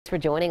For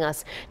joining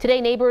us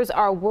today. Neighbors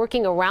are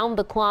working around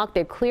the clock.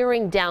 They're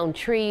clearing down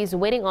trees,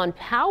 waiting on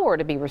power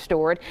to be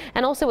restored,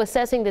 and also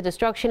assessing the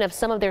destruction of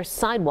some of their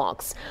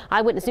sidewalks.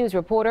 Eyewitness News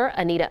reporter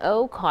Anita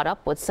Oh caught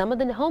up with some of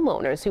the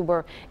homeowners who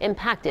were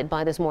impacted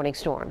by this morning's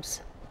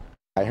storms.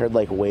 I heard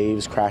like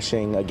waves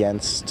crashing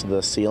against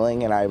the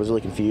ceiling, and I was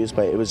really confused,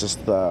 but it was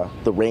just the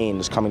rain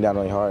just coming down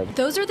really hard.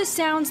 Those are the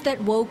sounds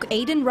that woke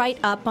Aiden Wright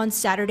up on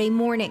Saturday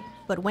morning.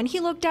 But when he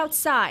looked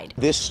outside,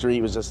 this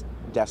street was just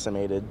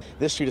decimated.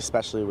 This street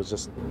especially was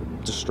just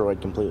destroyed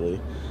completely.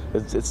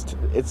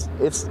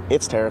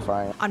 It's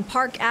terrifying. On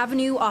Park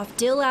Avenue, off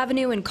Dill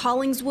Avenue in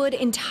Collingswood,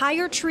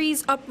 entire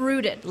trees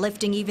uprooted,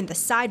 lifting even the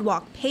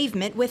sidewalk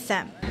pavement with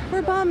them.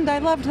 We're bummed. I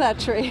loved that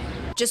tree.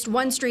 Just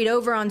one street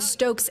over on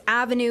Stokes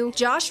Avenue,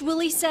 Josh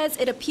Willie says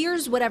it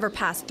appears whatever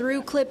passed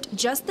through clipped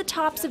just the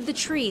tops of the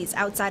trees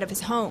outside of his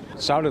home.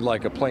 It sounded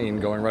like a plane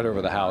going right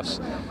over the house.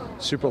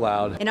 Super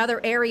loud. In other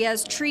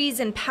areas,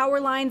 trees and power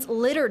lines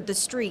littered the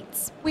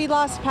streets. We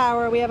lost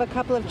power. We have a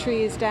couple of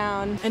trees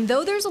down. And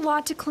though there's a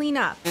lot to clean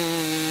up,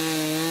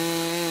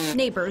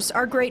 neighbors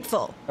are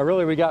grateful.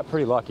 Really, we got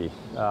pretty lucky.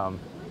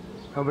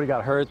 Nobody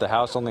got hurt. The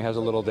house only has a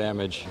little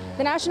damage.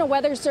 The National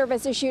Weather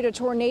Service issued a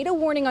tornado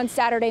warning on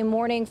Saturday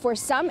morning for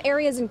some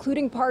areas,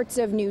 including parts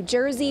of New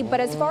Jersey. But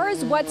as far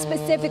as what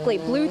specifically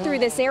blew through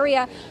this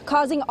area,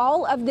 causing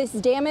all of this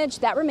damage,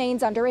 that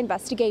remains under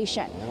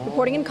investigation.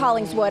 Reporting in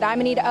Collingswood,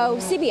 I'm Anita Oh,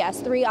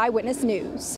 CBS 3 Eyewitness News.